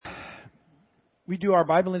We do our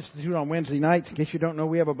Bible Institute on Wednesday nights. In case you don't know,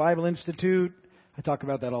 we have a Bible Institute. I talk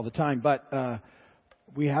about that all the time, but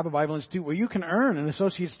we have a Bible Institute where you can earn an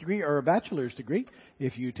associate's degree or a bachelor's degree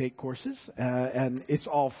if you take courses, and it's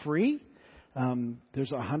all free. There's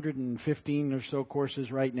 115 or so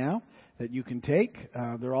courses right now that you can take.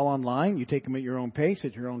 They're all online. You take them at your own pace,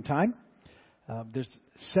 at your own time. There's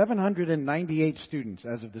 798 students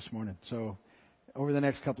as of this morning. So over the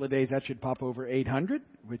next couple of days, that should pop over 800,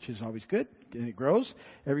 which is always good. And it grows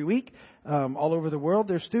every week. All over the world,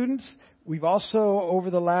 there's students. We've also, over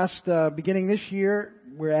the last, beginning this year,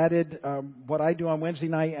 we're added what I do on Wednesday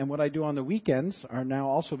night and what I do on the weekends are now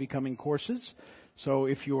also becoming courses. So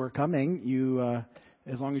if you're coming, you,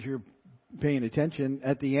 as long as you're paying attention,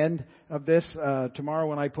 at the end of this, tomorrow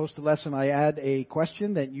when I post a lesson, I add a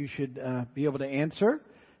question that you should be able to answer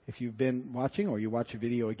if you've been watching or you watch a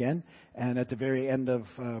video again. And at the very end of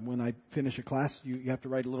when I finish a class, you have to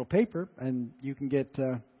write a little paper, and you can get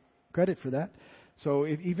credit for that. So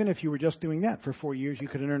even if you were just doing that for 4 years, you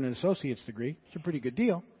could earn an associate's degree. It's a pretty good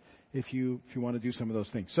deal if you want to do some of those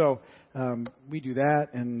things. So we do that,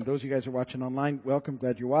 and those of you guys who are watching online, welcome.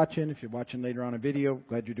 Glad you're watching. If you're watching later on a video,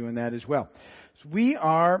 glad you're doing that as well. So we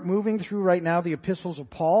are moving through right now the epistles of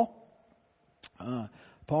Paul.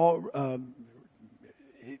 Paul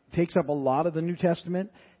takes up a lot of the New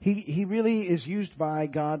Testament. He really is used by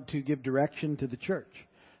God to give direction to the church.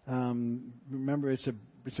 Remember, it's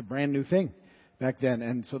a brand new thing back then,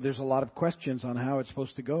 and so there's a lot of questions on how it's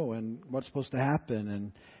supposed to go and what's supposed to happen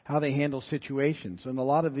and how they handle situations. And a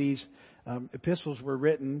lot of these epistles were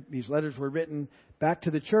written, these letters were written back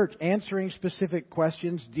to the church, answering specific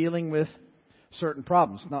questions, dealing with certain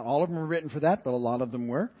problems. Not all of them were written for that, but a lot of them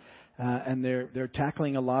were, and they're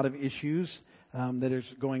tackling a lot of issues that is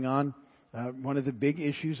going on. One of the big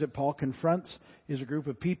issues that Paul confronts is a group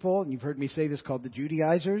of people, and you've heard me say this, called the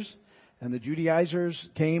Judaizers. And the Judaizers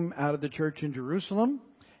came out of the church in Jerusalem,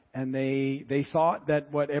 and they thought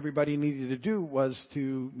that what everybody needed to do was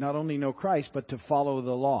to not only know Christ, but to follow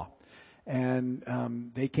the law.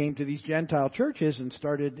 And they came to these Gentile churches and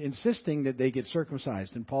started insisting that they get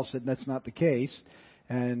circumcised. And Paul said that's not the case,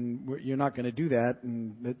 and you're not going to do that,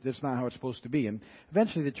 and that's not how it's supposed to be. And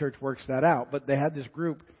eventually the church works that out. But they had this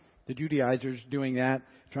group, the Judaizers, doing that,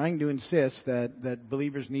 trying to insist that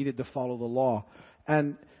believers needed to follow the law.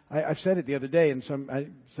 And I said it the other day, and some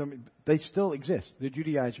they still exist. The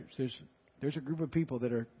Judaizers. There's a group of people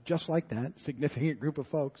that are just like that, significant group of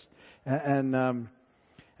folks, and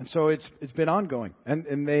so it's been ongoing.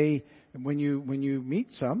 And they, when you meet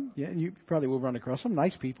some, yeah, you probably will run across some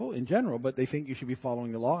nice people in general, but they think you should be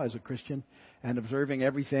following the law as a Christian and observing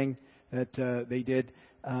everything that they did.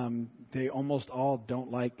 They almost all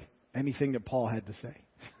don't like anything that Paul had to say.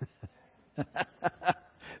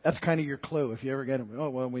 That's kind of your clue if you ever get them. Oh,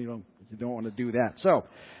 well, you don't want to do that. So,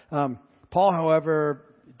 Paul, however,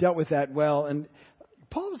 dealt with that well. And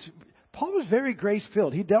Paul was very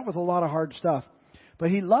grace-filled. He dealt with a lot of hard stuff. But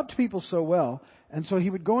he loved people so well. And so he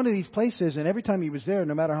would go into these places, and every time he was there,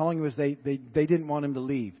 no matter how long he was, they didn't want him to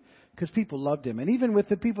leave because people loved him. And even with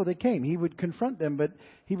the people that came, he would confront them, but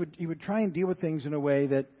he would try and deal with things in a way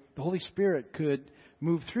that the Holy Spirit could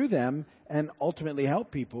move through them and ultimately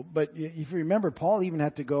help people. But if you remember, Paul even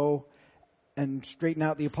had to go and straighten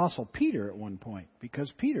out the Apostle Peter at one point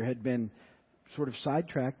because Peter had been sort of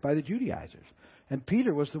sidetracked by the Judaizers. And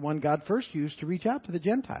Peter was the one God first used to reach out to the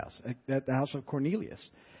Gentiles at the house of Cornelius.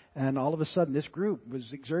 And all of a sudden, this group was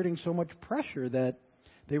exerting so much pressure that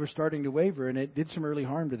they were starting to waver, and it did some early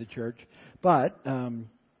harm to the church. But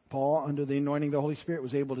Paul, under the anointing of the Holy Spirit,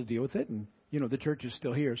 was able to deal with it. And, the church is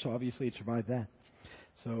still here, so obviously it survived that.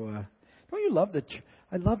 So, don't you love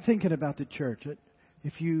I love thinking about the church.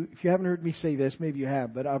 If you haven't heard me say this, maybe you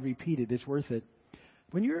have, but I'll repeat it. It's worth it.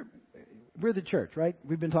 We're the church, right?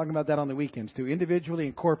 We've been talking about that on the weekends too. Individually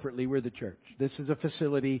and corporately, we're the church. This is a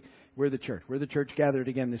facility. We're the church. We're the church gathered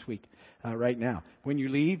again this week, right now. When you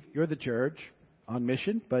leave, you're the church on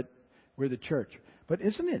mission, but we're the church. But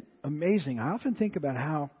isn't it amazing? I often think about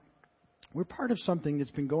how we're part of something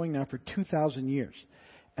that's been going now for 2,000 years.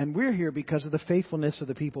 And we're here because of the faithfulness of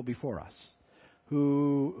the people before us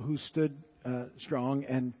who stood strong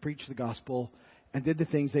and preached the gospel and did the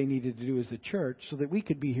things they needed to do as the church so that we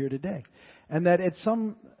could be here today. And that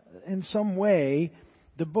in some way,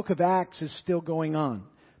 the book of Acts is still going on.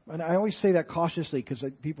 And I always say that cautiously because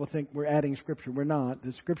people think we're adding Scripture. We're not.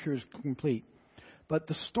 The Scripture is complete. But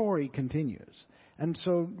the story continues. And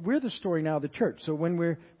so we're the story now of the church. So when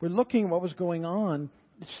we're looking at what was going on,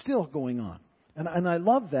 it's still going on. And I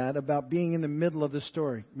love that about being in the middle of the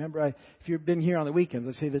story. Remember, if you've been here on the weekends,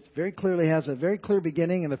 I say this very clearly has a very clear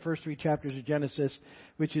beginning in the first 3 chapters of Genesis,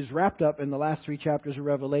 which is wrapped up in the last 3 chapters of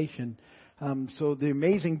Revelation. So the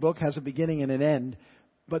amazing book has a beginning and an end,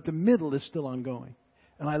 but the middle is still ongoing.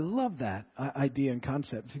 And I love that idea and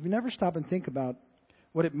concept. If you never stop and think about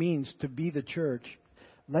what it means to be the church,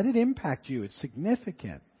 let it impact you. It's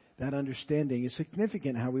significant. That understanding is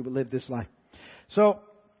significant how we would live this life. So,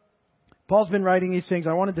 Paul's been writing these things.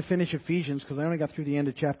 I wanted to finish Ephesians because I only got through the end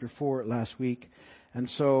of chapter 4 last week. And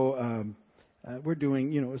so we're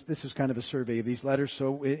doing, this is kind of a survey of these letters.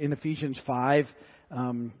 So in Ephesians 5,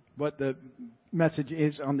 what the message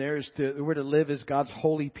is on there is we're to live as God's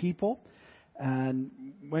holy people. And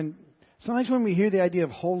sometimes when we hear the idea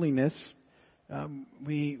of holiness,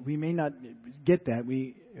 we may not get that.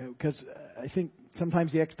 Because I think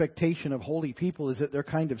sometimes the expectation of holy people is that they're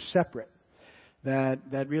kind of separate.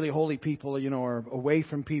 That really holy people, are away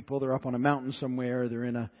from people. They're up on a mountain somewhere. They're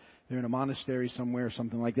in a monastery somewhere,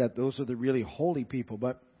 something like that. Those are the really holy people.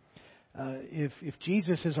 But if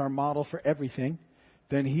Jesus is our model for everything,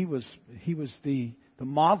 then he was the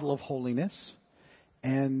model of holiness,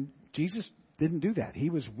 and Jesus didn't do that. He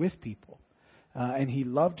was with people, and he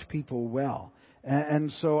loved people well.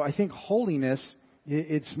 And so I think holiness,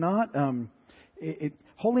 it's not.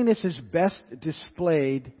 Holiness is best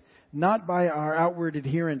displayed not by our outward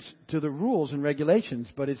adherence to the rules and regulations,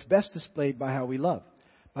 but it's best displayed by how we love,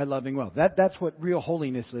 by loving well. That's what real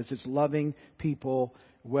holiness is. It's loving people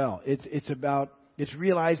well. It's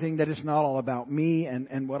realizing that it's not all about me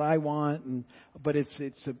and what I want, but it's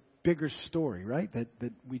a bigger story, right?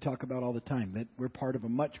 That we talk about all the time. That we're part of a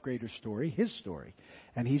much greater story, His story,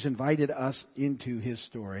 and He's invited us into His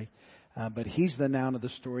story. But He's the noun of the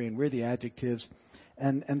story, and we're the adjectives.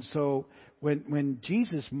 And so when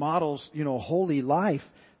Jesus models, holy life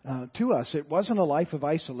to us, it wasn't a life of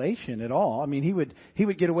isolation at all. I mean, he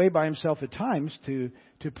would get away by himself at times to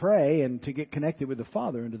pray and to get connected with the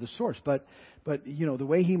Father and to the source. But the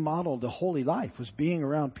way he modeled a holy life was being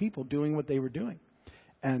around people doing what they were doing,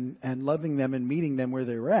 and loving them and meeting them where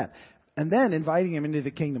they were at, and then inviting them into the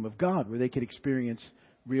kingdom of God where they could experience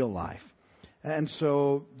real life. And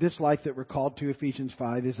so this life that we're called to, Ephesians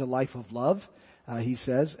 5, is a life of love. He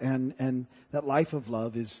says, and that life of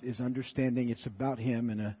love is understanding it's about Him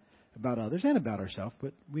and about others and about ourselves.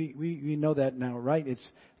 But we know that now, right? It's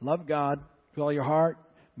love God with all your heart,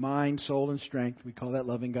 mind, soul, and strength. We call that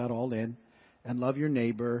loving God all in. And love your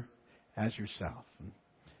neighbor as yourself.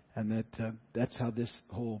 And that's how this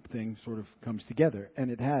whole thing sort of comes together.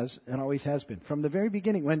 And it has, and always has been. From the very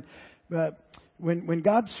beginning, when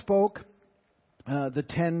God spoke the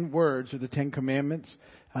 10 words or the 10 commandments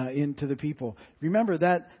into the people, remember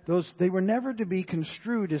that they were never to be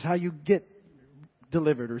construed as how you get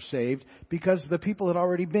delivered or saved, because the people had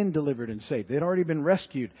already been delivered and saved. They had already been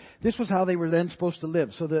rescued. This was how they were then supposed to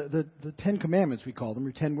live. So the 10 commandments, we call them,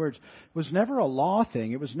 or 10 words, was never a law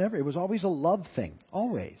thing. It was always a love thing,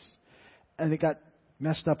 always. And it got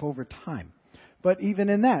messed up over time. But even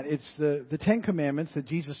in that, it's the 10 commandments that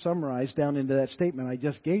Jesus summarized down into that statement I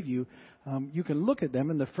just gave you. You can look at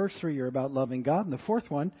them, and the first 3 are about loving God, and the fourth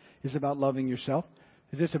one is about loving yourself.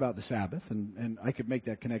 It's about the Sabbath, and I could make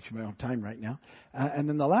that connection, but I don't have time right now. And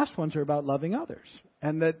then the last ones are about loving others.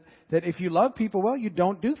 And that if you love people well, you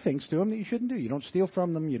don't do things to them that you shouldn't do. You don't steal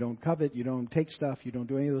from them, you don't covet, you don't take stuff, you don't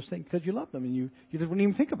do any of those things because you love them, and you just wouldn't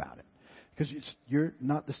even think about it because you're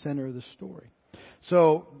not the center of the story.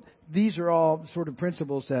 So these are all sort of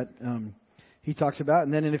principles that he talks about.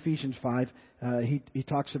 And then in Ephesians 5, he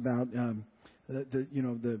talks about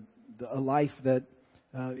a life that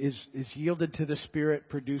is yielded to the Spirit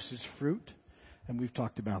produces fruit, and we've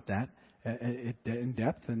talked about that in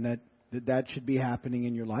depth, and that should be happening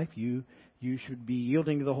in your life. You should be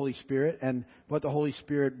yielding to the Holy Spirit, and what the Holy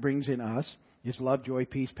Spirit brings in us is love, joy,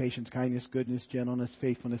 peace, patience, kindness, goodness, gentleness,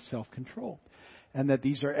 faithfulness, self-control, and that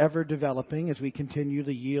these are ever developing as we continue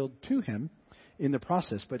to yield to Him in the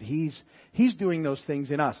process. But He's doing those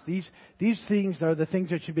things in us. These things are the things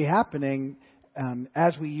that should be happening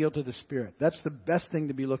as we yield to the Spirit. That's the best thing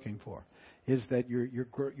to be looking for, is that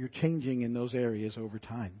you're changing in those areas over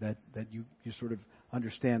time, that you sort of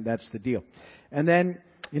understand that's the deal. And then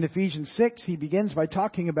in Ephesians 6, he begins by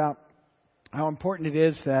talking about how important it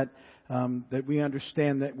is that we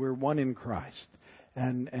understand that we're one in Christ.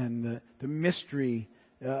 And the mystery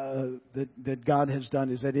that God has done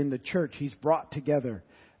is that in the church He's brought together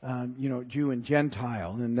Jew and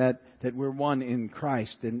Gentile, and that we're one in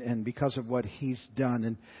Christ, and because of what He's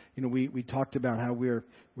done. And we talked about how we're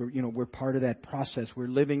part of that process. We're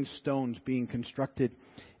living stones being constructed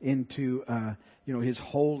into His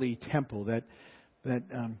holy temple. That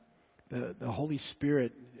the Holy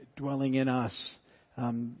Spirit dwelling in us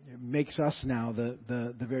makes us now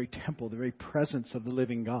the very temple, the very presence of the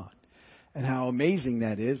living God. And how amazing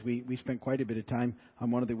that is. We spent quite a bit of time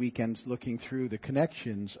on one of the weekends looking through the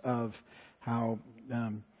connections of how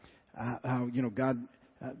God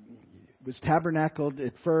was tabernacled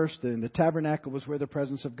at first, and the tabernacle was where the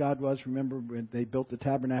presence of God was. Remember when they built the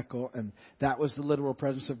tabernacle, and that was the literal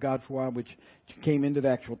presence of God for a while, which came into the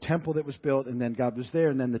actual temple that was built, and then God was there,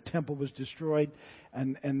 and then the temple was destroyed,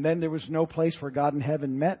 and then there was no place where God and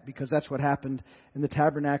heaven met, because that's what happened in the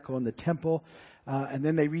tabernacle and the temple. And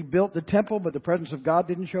then they rebuilt the temple, but the presence of God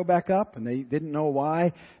didn't show back up, and they didn't know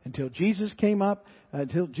why until Jesus came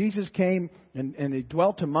and He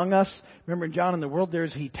dwelt among us. Remember in John, in the world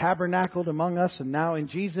He tabernacled among us, and now in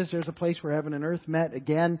Jesus there's a place where heaven and earth met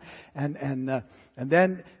again. And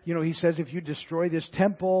then He says, if you destroy this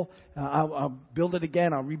temple, I'll build it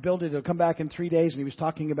again. I'll rebuild it. It'll come back in 3 days. And He was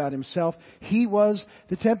talking about Himself. He was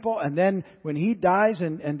the temple, and then when He dies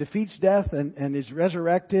and defeats death and is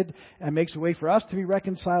resurrected and makes a way for us to be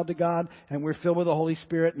reconciled to God, and we're filled with the Holy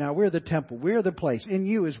Spirit. Now we're the temple. We're the place. In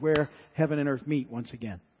you is where heaven and earth meet once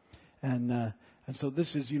again. And so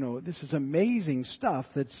this is amazing stuff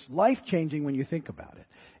that's life-changing when you think about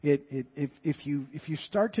it. If you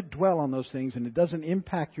start to dwell on those things and it doesn't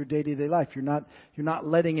impact your day-to-day life, you're not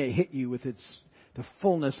letting it hit you with the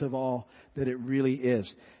fullness of all that it really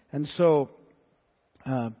is. And so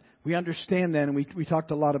we understand then, and we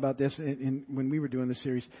talked a lot about this when we were doing the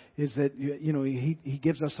series, is that He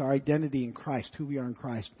gives us our identity in Christ, who we are in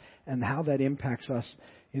Christ, and how that impacts us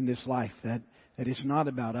in this life. That it's not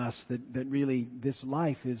about us. That really this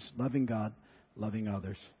life is loving God, loving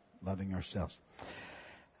others, loving ourselves.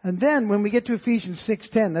 And then when we get to Ephesians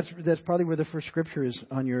 6:10, that's probably where the first scripture is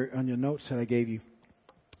on your notes that I gave you.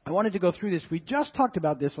 I wanted to go through this. We just talked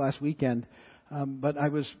about this last weekend, but I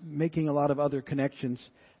was making a lot of other connections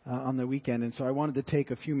on the weekend, and so I wanted to take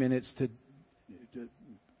a few minutes to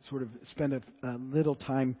sort of spend a little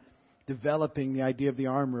time developing the idea of the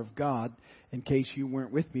armor of God, in case you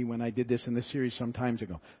weren't with me when I did this in the series some time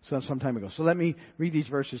ago. So let me read these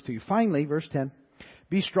verses to you. Finally, verse 10,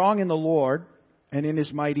 be strong in the Lord and in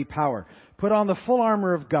His mighty power. Put on the full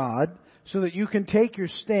armor of God so that you can take your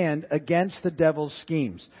stand against the devil's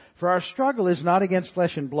schemes. For our struggle is not against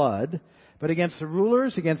flesh and blood, but against the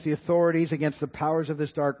rulers, against the authorities, against the powers of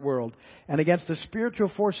this dark world, and against the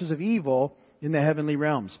spiritual forces of evil in the heavenly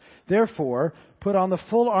realms. Therefore, put on the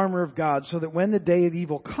full armor of God so that when the day of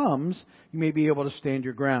evil comes, you may be able to stand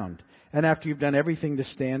your ground. And after you've done everything to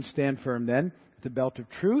stand firm then, with the belt of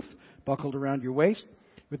truth buckled around your waist,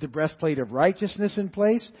 with the breastplate of righteousness in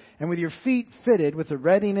place, and with your feet fitted with the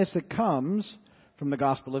readiness that comes from the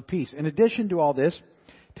gospel of peace. In addition to all this,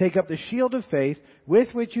 take up the shield of faith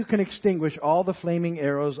with which you can extinguish all the flaming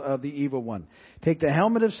arrows of the evil one. Take the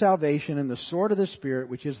helmet of salvation and the sword of the Spirit,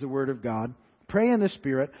 which is the word of God. Pray in the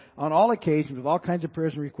Spirit on all occasions with all kinds of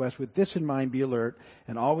prayers and requests. With this in mind, be alert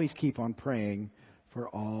and always keep on praying for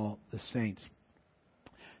all the saints.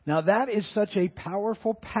 Now that is such a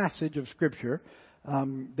powerful passage of Scripture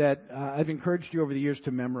that I've encouraged you over the years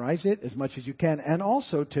to memorize it as much as you can, and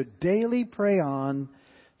also to daily pray on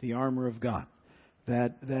the armor of God.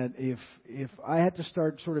 That if I had to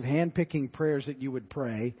start sort of handpicking prayers that you would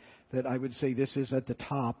pray, that I would say this is at the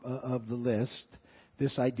top of the list.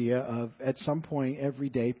 This idea of at some point every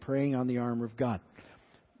day praying on the armor of God,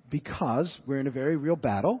 because we're in a very real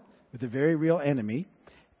battle with a very real enemy,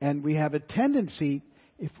 and we have a tendency,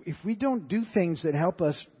 if we don't do things that help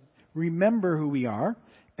us remember who we are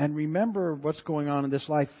and remember what's going on in this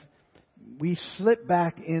life, we slip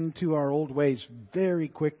back into our old ways very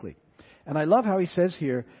quickly. And I love how he says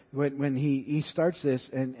here, when he starts this,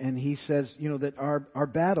 and he says, that our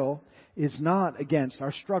battle is not against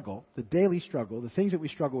our struggle, the daily struggle, the things that we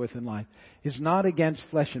struggle with in life, is not against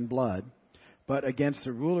flesh and blood, but against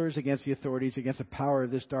the rulers, against the authorities, against the power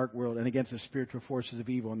of this dark world, and against the spiritual forces of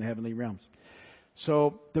evil in the heavenly realms.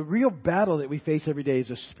 So the real battle that we face every day is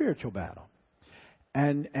a spiritual battle.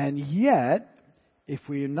 And yet, if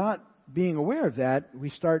we're not being aware of that,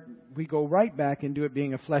 we go right back into it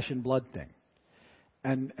being a flesh and blood thing.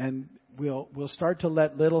 And we'll start to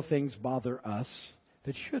let little things bother us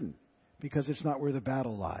that shouldn't, because it's not where the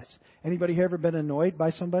battle lies. Anybody here ever been annoyed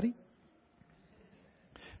by somebody?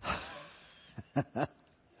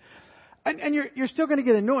 And you're still going to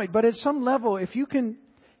get annoyed, but at some level, if you can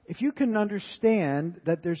if you can understand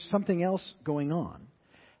that there's something else going on,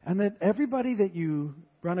 and that everybody that you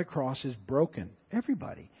run across is broken,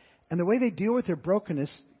 everybody, and the way they deal with their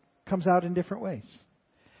brokenness comes out in different ways.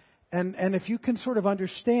 And if you can sort of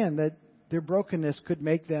understand that their brokenness could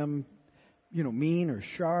make them, mean or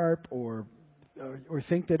sharp or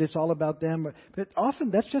think that it's all about them, but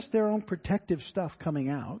often that's just their own protective stuff coming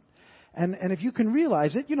out. And if you can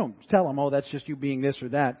realize it, you don't tell them, oh, that's just you being this or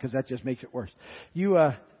that, because that just makes it worse.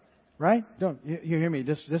 Right? You hear me?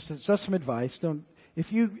 This is just some advice. Don't.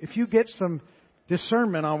 If you get some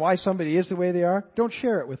discernment on why somebody is the way they are, don't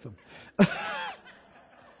share it with them.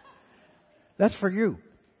 That's for you.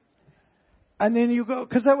 And then you go,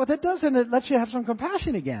 because what that does, and it lets you have some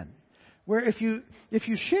compassion again. Where if you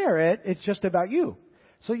share it, it's just about you.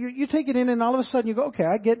 So you take it in, and all of a sudden you go, okay,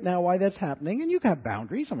 I get now why that's happening. And you can have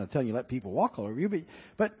boundaries. I'm not telling you let people walk all over you,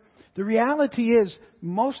 but the reality is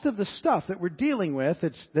most of the stuff that we're dealing with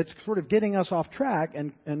that's sort of getting us off track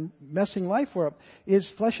and messing life up is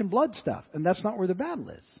flesh and blood stuff, and that's not where the battle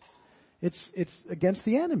is. It's against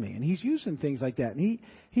the enemy, and he's using things like that. And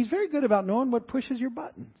he's very good about knowing what pushes your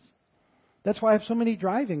buttons. That's why I have so many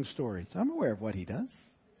driving stories. I'm aware of what he does.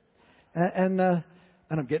 And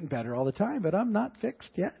I'm getting better all the time, but I'm not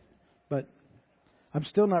fixed yet. But I'm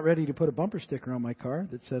still not ready to put a bumper sticker on my car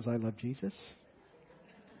that says I love Jesus.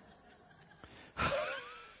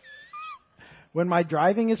 When my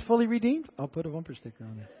driving is fully redeemed, I'll put a bumper sticker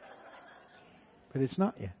on it. But it's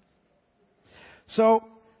not yet. So,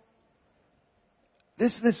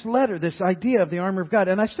 this letter, this idea of the armor of God,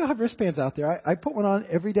 and I still have wristbands out there. I put one on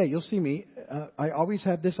every day. You'll see me. I always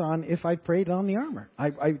have this on if I prayed on the armor.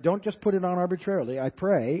 I don't just put it on arbitrarily. I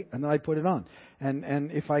pray, and then I put it on.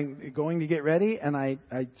 And if I'm going to get ready, and I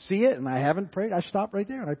see it, and I haven't prayed, I stop right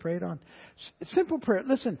there, and I pray it on. Simple prayer.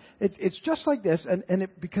 Listen, it's just like this,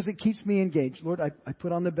 because it keeps me engaged. Lord, I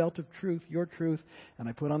put on the belt of truth, your truth, and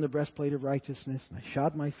I put on the breastplate of righteousness, and I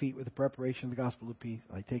shod my feet with the preparation of the gospel of peace.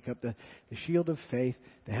 I take up the shield of faith,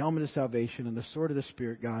 the helmet of salvation, and the sword of the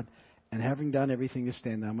Spirit, God. And having done everything to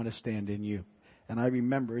stand, I'm going to stand in you. And I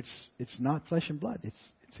remember it's not flesh and blood.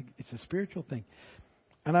 It's a spiritual thing.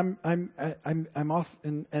 And I'm off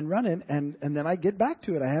and running, and then I get back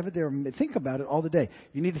to it. I have it there and think about it all the day.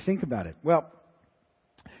 You need to think about it. Well,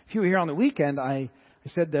 if you were here on the weekend, I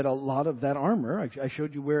said that a lot of that armor, I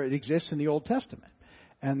showed you where it exists in the Old Testament.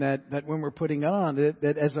 And that when we're putting it on,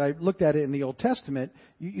 that as I looked at it in the Old Testament,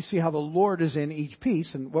 you see how the Lord is in each piece.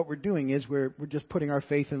 And what we're doing is we're just putting our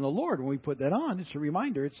faith in the Lord. When we put that on, it's a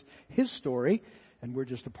reminder. It's His story, and we're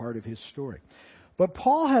just a part of His story. But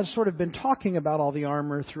Paul has sort of been talking about all the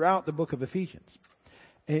armor throughout the book of Ephesians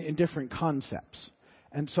in different concepts.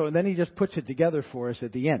 And so then he just puts it together for us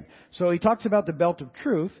at the end. So he talks about the belt of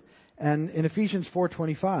truth, and in Ephesians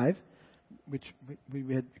 4:25, which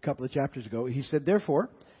we had a couple of chapters ago, he said, therefore,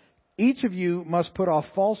 each of you must put off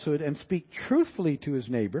falsehood and speak truthfully to his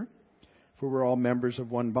neighbor, for we're all members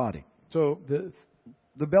of one body. So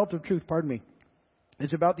the belt of truth,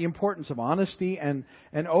 is about the importance of honesty and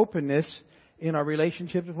openness in our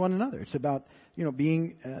relationships with one another. It's about,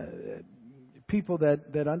 being people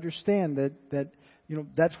that understand that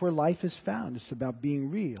that's where life is found. It's about being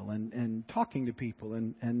real and talking to people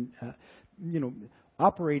and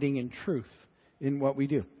operating in truth in what we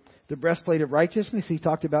do. The breastplate of righteousness he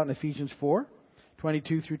talked about in Ephesians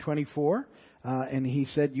 4:22 through 24. And he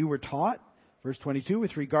said, you were taught, verse 22,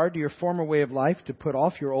 with regard to your former way of life, to put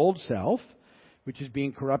off your old self, which is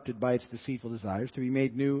being corrupted by its deceitful desires, to be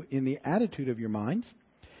made new in the attitude of your minds,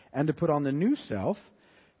 and to put on the new self,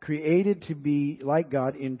 created to be like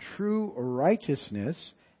God in true righteousness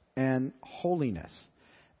and holiness.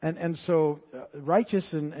 And so righteous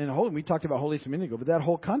and holy, we talked about holiness a minute ago, but that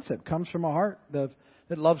whole concept comes from a heart that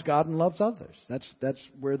loves God and loves others. That's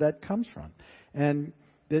where that comes from. And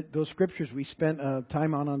those scriptures we spent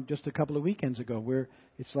time on just a couple of weekends ago, where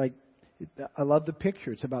it's like, I love the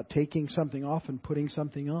picture. It's about taking something off and putting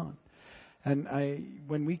something on. And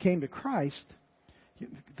when we came to Christ,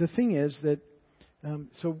 the thing is that,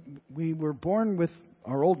 so we were born with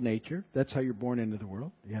our old nature. That's how you're born into the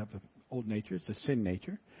world. You have the old nature. It's a sin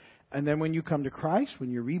nature. And then when you come to Christ,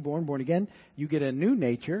 when you're reborn, born again, you get a new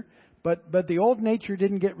nature. But the old nature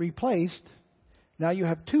didn't get replaced. Now you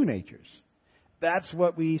have two natures. That's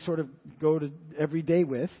what we sort of go to every day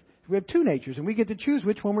with. We have two natures, and we get to choose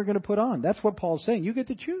which one we're going to put on. That's what Paul's saying. You get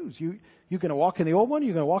to choose. You're going to walk in the old one,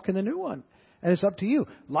 you're going to walk in the new one. And it's up to you.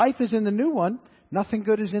 Life is in the new one. Nothing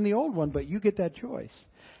good is in the old one, but you get that choice.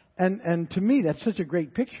 And to me, that's such a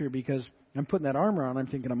great picture, because I'm putting that armor on. I'm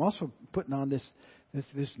thinking I'm also putting on this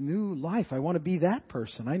new life. I want to be that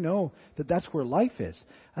person. I know that that's where life is.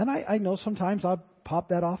 And I know sometimes pop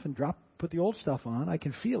that off and put the old stuff on. I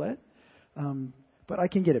can feel it, but I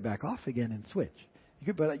can get it back off again and switch.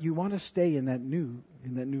 But you want to stay in that new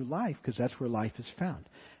life, because that's where life is found,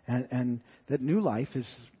 and that new life is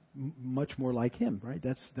much more like Him, right?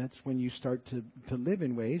 That's when you start to live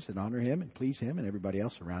in ways that honor Him and please Him and everybody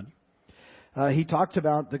else around you. He talked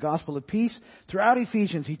about the gospel of peace. Throughout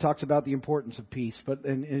Ephesians, he talks about the importance of peace. But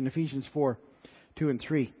in Ephesians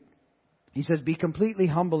 4:2-3, he says, "Be completely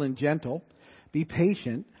humble and gentle. Be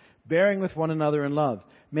patient, bearing with one another in love.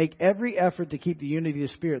 Make every effort to keep the unity of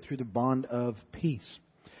the Spirit through the bond of peace."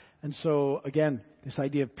 And so, again, this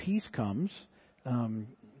idea of peace comes,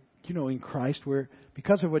 in Christ, where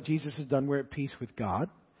because of what Jesus has done, we're at peace with God.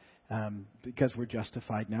 Because we're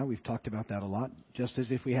justified now. We've talked about that a lot. Just as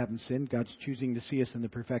if we haven't sinned, God's choosing to see us in the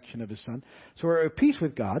perfection of His Son. So we're at peace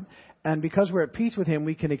with God. And because we're at peace with Him,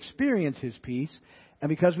 we can experience His peace. And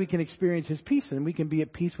because we can experience His peace, then we can be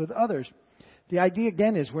at peace with others. The idea,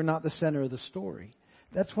 again, is we're not the center of the story.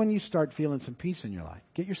 That's when you start feeling some peace in your life.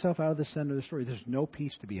 Get yourself out of the center of the story. There's no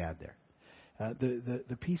peace to be had there.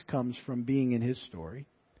 The peace comes from being in His story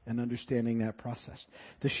and understanding that process.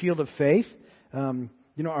 The shield of faith.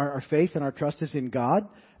 Our faith and our trust is in God,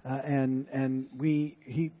 Paul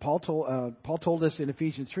told us in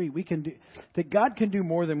Ephesians 3 that God can do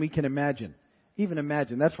more than we can imagine. Even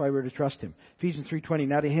imagine. That's why we're to trust Him. Ephesians 3:20.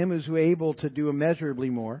 "Now to Him who is able to do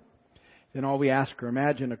immeasurably more than all we ask or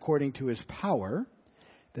imagine, according to His power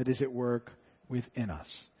that is at work within us."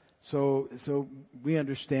 So we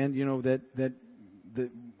understand, that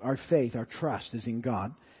our faith, our trust is in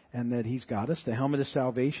God, and that He's got us. The helmet of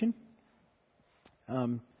salvation.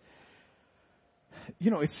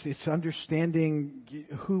 It's understanding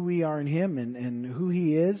who we are in Him and who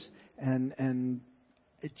He is, and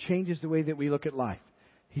it changes the way that we look at life.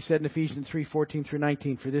 He said in Ephesians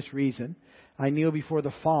 3:14-19, "For this reason, I kneel before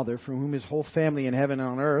the Father, from whom His whole family in heaven and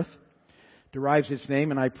on earth derives its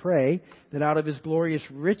name, and I pray that out of His glorious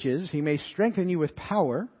riches He may strengthen you with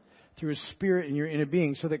power through His Spirit in your inner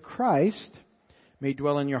being, so that Christ may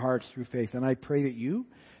dwell in your hearts through faith. And I pray that you,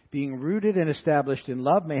 being rooted and established in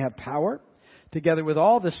love, may have power, together with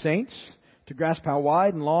all the saints, to grasp how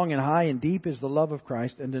wide and long and high and deep is the love of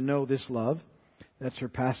Christ, and to know this love that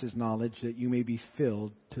surpasses knowledge, that you may be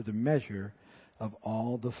filled to the measure of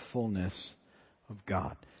all the fullness of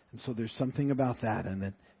God." And so there's something about that, and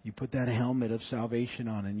that you put that helmet of salvation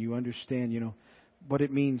on, and you understand, what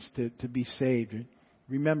it means to be saved.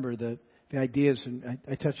 Remember the ideas, and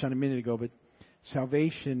I touched on a minute ago, but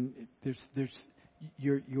salvation,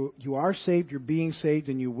 you are saved, you're being saved,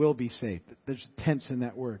 and you will be saved. There's tense in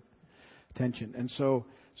that word, tension. And so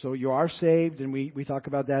you are saved, and we talk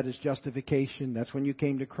about that as justification. That's when you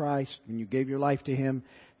came to Christ, when you gave your life to Him,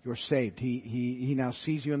 you're saved. He now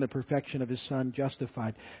sees you in the perfection of His Son,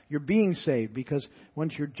 justified. You're being saved because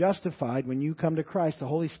once you're justified, when you come to Christ, the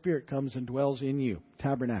Holy Spirit comes and dwells in you,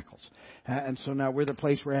 tabernacles. And so now we're the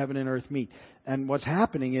place where heaven and earth meet. And what's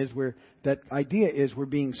happening is we're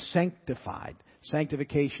being sanctified.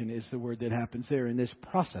 Sanctification is the word that happens there in this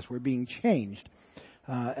process. We're being changed.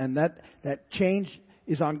 And that change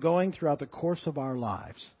is ongoing throughout the course of our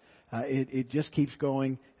lives. It just keeps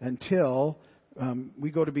going until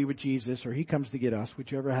we go to be with Jesus, or He comes to get us,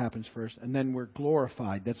 whichever happens first, and then we're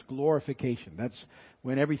glorified. That's glorification. That's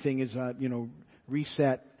when everything is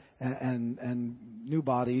reset and new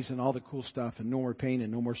bodies and all the cool stuff, and no more pain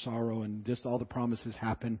and no more sorrow, and just all the promises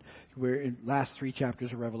happen. We're in last 3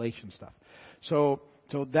 chapters of Revelation stuff. So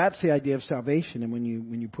that's the idea of salvation, and when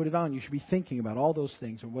you put it on, you should be thinking about all those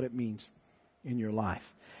things and what it means in your life.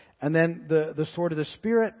 And then the sword of the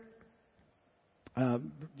Spirit.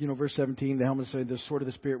 Verse 17, the helmet says the sword of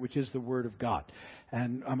the Spirit, which is the Word of God.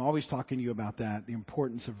 And I'm always talking to you about that, the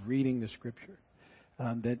importance of reading the Scripture.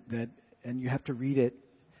 And you have to read it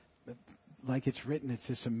like it's written. It's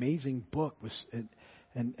this amazing book,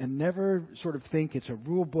 and never sort of think it's a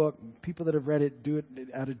rule book. People that have read it do it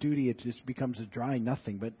out of duty. It just becomes a dry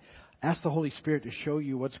nothing. But ask the Holy Spirit to show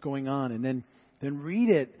you what's going on, and then read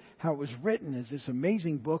it how it was written as this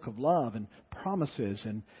amazing book of love and promises,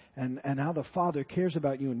 and how the Father cares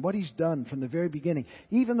about you and what He's done from the very beginning.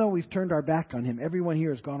 Even though we've turned our back on Him, everyone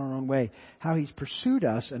here has gone our own way, how He's pursued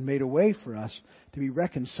us and made a way for us to be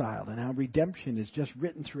reconciled, and how redemption is just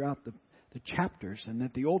written throughout the chapters, and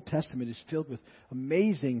that the Old Testament is filled with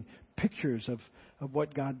amazing pictures of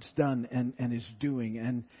what God's done and is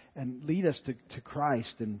doing, and lead us to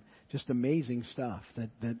Christ, and just amazing stuff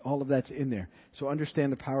that all of that's in there. So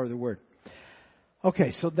understand the power of the Word.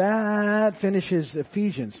 Okay, so that finishes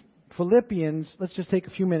Ephesians. Philippians, let's just take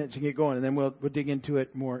a few minutes and get going, and then we'll dig into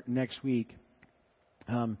it more next week.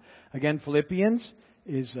 Again, Philippians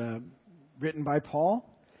is written by Paul,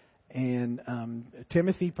 and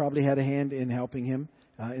Timothy probably had a hand in helping him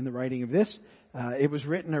in the writing of this. It was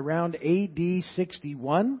written around A.D.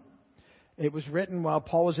 61. It was written while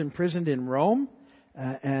Paul was imprisoned in Rome,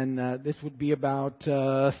 and this would be about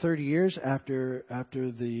 30 years after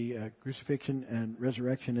the crucifixion and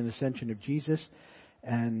resurrection and ascension of Jesus,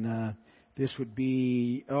 and this would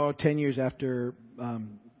be 10 years after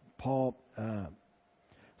Paul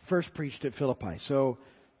first preached at Philippi. So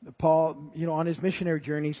Paul, on his missionary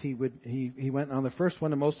journeys, he went on the first one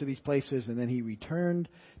to most of these places, and then he returned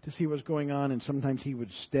to see what was going on, and sometimes he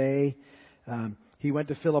would stay. He went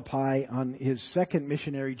to Philippi on his second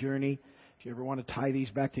missionary journey. If you ever want to tie these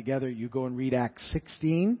back together, you go and read Acts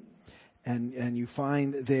 16, and you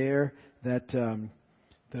find there that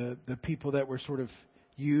the people that were sort of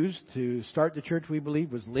used to start the church, we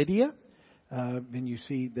believe, was Lydia. And you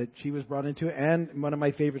see that she was brought into it. And one of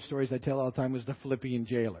my favorite stories I tell all the time was the Philippian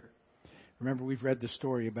jailer. Remember, we've read the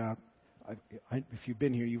story about, if you've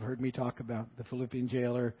been here, you've heard me talk about the Philippian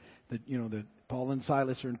jailer, that Paul and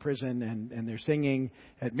Silas are in prison and they're singing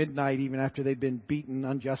at midnight, even after they've been beaten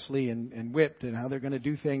unjustly and whipped, and how they're going to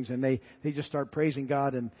do things. And they just start praising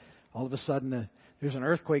God, and all of a sudden there's an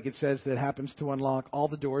earthquake, it says, that happens to unlock all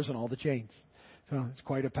the doors and all the chains. So it's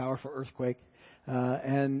quite a powerful earthquake.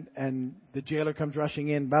 And the jailer comes rushing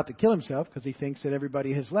in, about to kill himself because he thinks that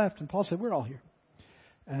everybody has left. And Paul said, "We're all here."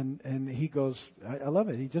 And he goes, I love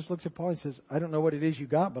it. He just looks at Paul and says, "I don't know what it is you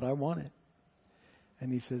got, but I want it."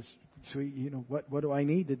 And he says, "So what do I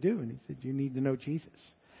need to do?" And he said, "You need to know Jesus."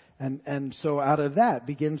 And so out of that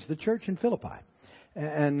begins the church in Philippi.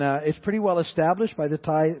 And it's pretty well established by the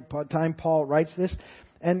time Paul writes this.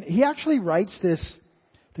 And he actually writes this.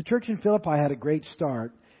 The church in Philippi had a great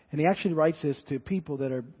start. And he actually writes this to people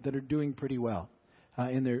that are doing pretty well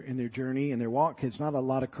in their journey, in their walk. It's not a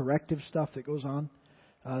lot of corrective stuff that goes on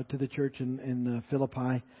to the church in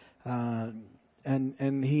Philippi,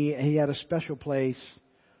 and he had a special place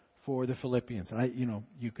for the Philippians.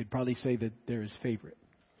 You could probably say that they're his favorite,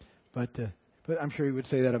 but I'm sure he would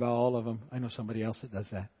say that about all of them. I know somebody else that does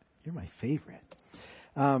that. You're my favorite.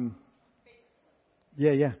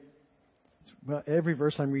 Yeah. Well, every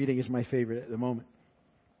verse I'm reading is my favorite at the moment.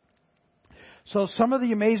 So some of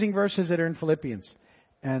the amazing verses that are in Philippians,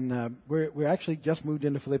 and we're actually just moved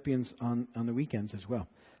into Philippians on the weekends as well.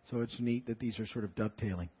 So it's neat that these are sort of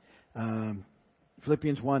dovetailing.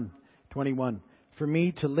 Philippians 1:21. For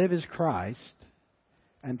me to live is Christ,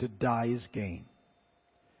 and to die is gain.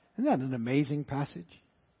 Isn't that an amazing passage?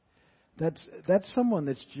 That's someone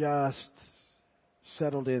that's just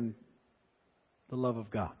settled in the love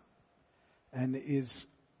of God, and is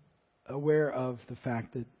aware of the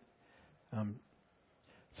fact that.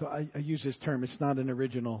 So I use this term. It's not an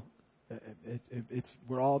original.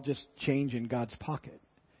 We're all just change in God's pocket,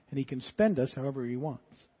 and He can spend us however He wants,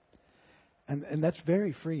 and that's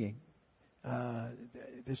very freeing.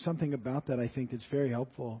 There's something about that I think that's very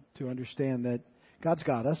helpful to understand that God's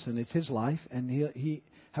got us, and it's His life, and He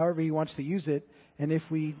however He wants to use it. And if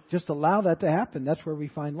we just allow that to happen, that's where we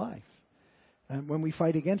find life. And when we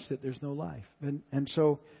fight against it, there's no life. And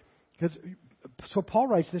so Paul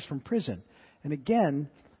writes this from prison. And again,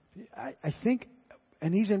 I think,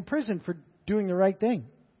 and he's in prison for doing the right thing.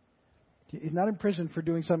 He's not in prison for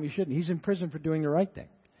doing something he shouldn't. He's in prison for doing the right thing.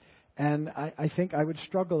 And I think I would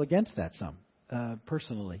struggle against that some,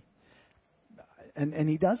 personally. And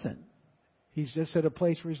he doesn't. He's just at a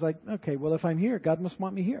place where he's like, okay, well, if I'm here, God must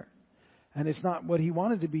want me here. And it's not what he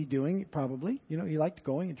wanted to be doing, probably. He liked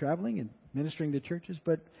going and traveling and ministering to churches,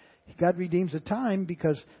 but God redeems the time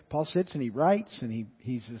because Paul sits and he writes, and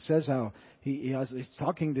he says how he's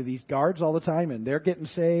talking to these guards all the time, and they're getting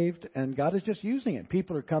saved, and God is just using it.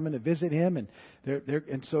 People are coming to visit him, and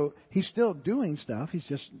and so he's still doing stuff. He's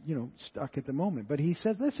just stuck at the moment. But he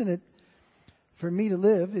says, listen, for me to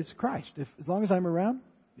live is Christ. As long as I'm around,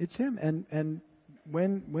 it's Him, and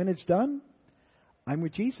when it's done, I'm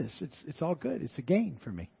with Jesus. It's all good. It's a gain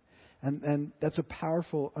for me, and that's a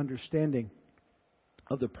powerful understanding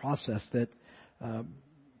of the process that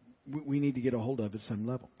we need to get a hold of at some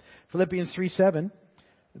level. Philippians 3:7,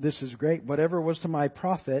 this is great. Whatever was to my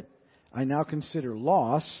profit, I now consider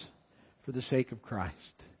loss for the sake of Christ.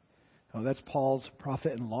 Oh, that's Paul's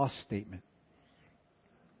profit and loss statement.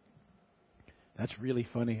 That's really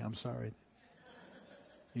funny. I'm sorry.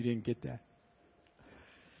 You didn't get that.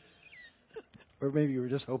 Or maybe you were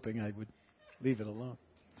just hoping I would leave it alone.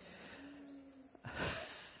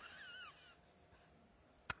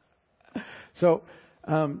 So,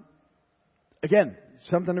 again,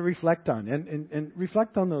 something to reflect on, and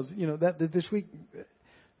reflect on those. That this week,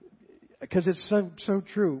 because it's so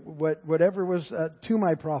true. Whatever was to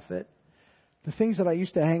my profit, the things that I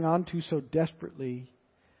used to hang on to so desperately,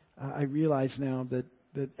 I realize now that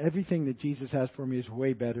everything that Jesus has for me is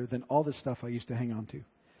way better than all the stuff I used to hang on to.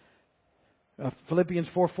 Philippians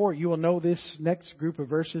 4:4, you will know this next group of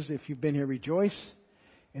verses if you've been here. Rejoice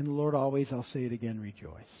in the Lord always. I'll say it again,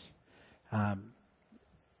 rejoice.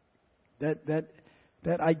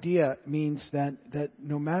 That idea means that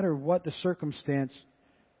no matter what the circumstance,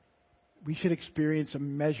 we should experience a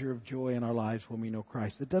measure of joy in our lives when we know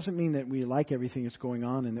Christ. It doesn't mean that we like everything that's going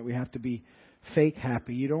on and that we have to be fake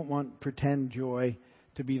happy. You don't want pretend joy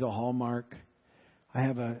to be the hallmark. I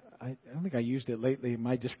don't think I used it lately.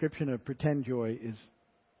 My description of pretend joy is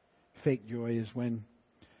fake joy is when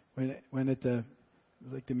at the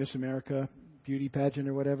Miss America beauty pageant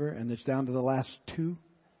or whatever, and it's down to the last two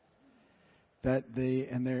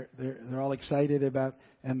they're all excited about,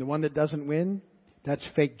 and the one that doesn't win, that's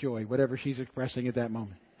fake joy, whatever she's expressing at that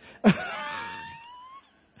moment.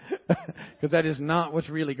 Because that is not what's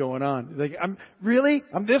really going on. Like, I'm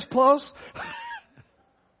this close.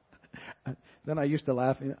 Then I used to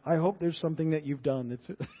laugh. I hope there's something that you've done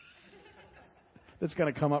that's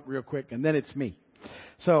going to come up real quick, and then it's me.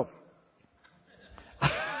 So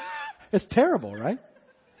it's terrible, right?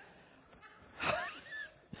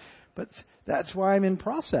 But that's why I'm in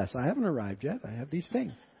process. I haven't arrived yet. I have these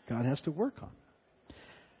things God has to work on.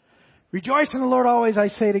 Rejoice in the Lord always. I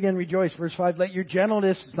say it again, rejoice. Verse 5, let your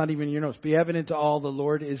gentleness, it's not even in your notes, be evident to all, the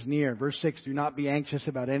Lord is near. Verse 6, do not be anxious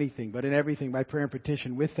about anything, but in everything by prayer and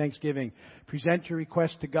petition with thanksgiving. Present your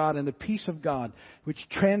request to God, and the peace of God, which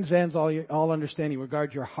transcends all understanding,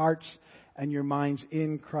 regard your hearts and your minds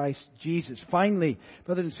in Christ Jesus. Finally,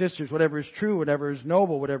 brothers and sisters, whatever is true, whatever is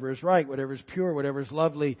noble, whatever is right, whatever is pure, whatever is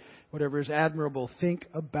lovely, whatever is admirable, think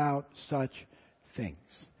about such things.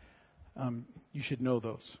 You should know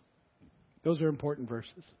those. Those are important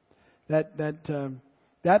verses.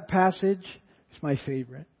 That passage is my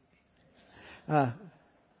favorite.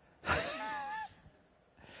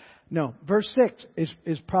 No, verse 6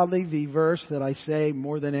 is probably the verse that I say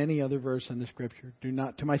more than any other verse in the Scripture. Do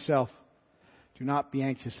not be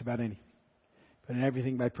anxious about anything, but in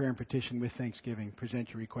everything by prayer and petition with thanksgiving, present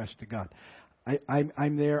your request to God.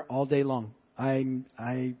 I'm there all day long.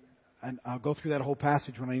 I'll go through that whole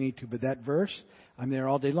passage when I need to, but that verse, I'm there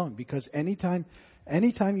all day long, because anytime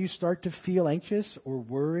you start to feel anxious or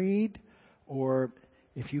worried, or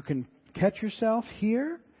if you can catch yourself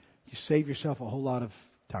here, you save yourself a whole lot of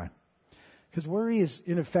time. Because worry is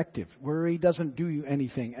ineffective. Worry doesn't do you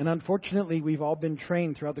anything. And unfortunately, we've all been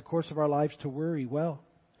trained throughout the course of our lives to worry well.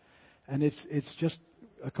 And it's just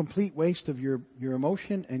a complete waste of your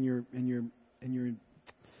emotion and your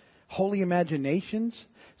holy imaginations.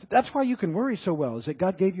 So that's why you can worry so well, is that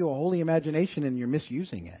God gave you a holy imagination and you're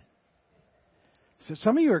misusing it. So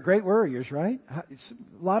some of you are great worriers, right? A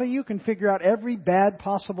lot of you can figure out every bad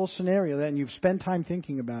possible scenario, and you've spent time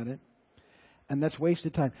thinking about it, and that's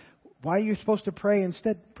wasted time. Why are you supposed to pray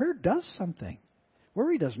instead? Prayer does something.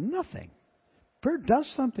 Worry does nothing. Prayer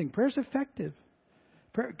does something. Prayer is effective.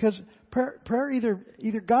 Because prayer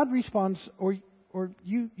either God responds or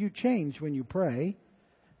you change when you pray,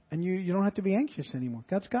 and you don't have to be anxious anymore.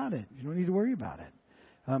 God's got it. You don't need to worry about it.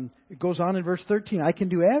 It goes on in verse 13. I can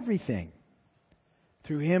do everything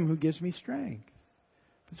through Him who gives me strength.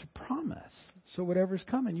 It's a promise. So whatever's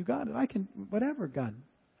coming, you got it. I can, whatever, God.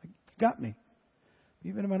 You got me.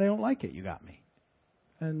 Even when I don't like it, you got me.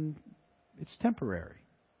 And it's temporary.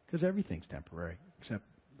 Because everything's temporary, except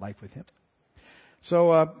life with Him.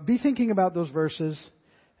 So be thinking about those verses.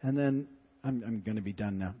 And then I'm going to be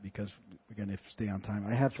done now, because we're going to stay on time.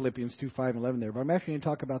 I have Philippians 2, 5, 11 there. But I'm actually going to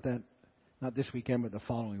talk about that, not this weekend, but the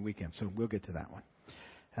following weekend. So we'll get to that one.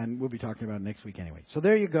 And we'll be talking about it next week anyway. So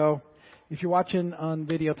there you go. If you're watching on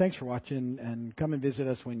video, thanks for watching. And come and visit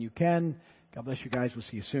us when you can. God bless you guys. We'll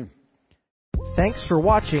see you soon. Thanks for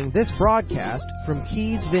watching this broadcast from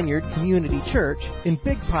Keys Vineyard Community Church in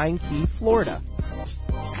Big Pine Key, Florida.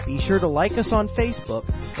 Be sure to like us on Facebook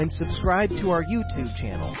and subscribe to our YouTube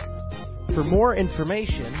channel. For more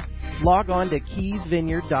information, log on to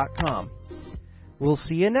keysvineyard.com. We'll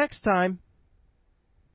see you next time.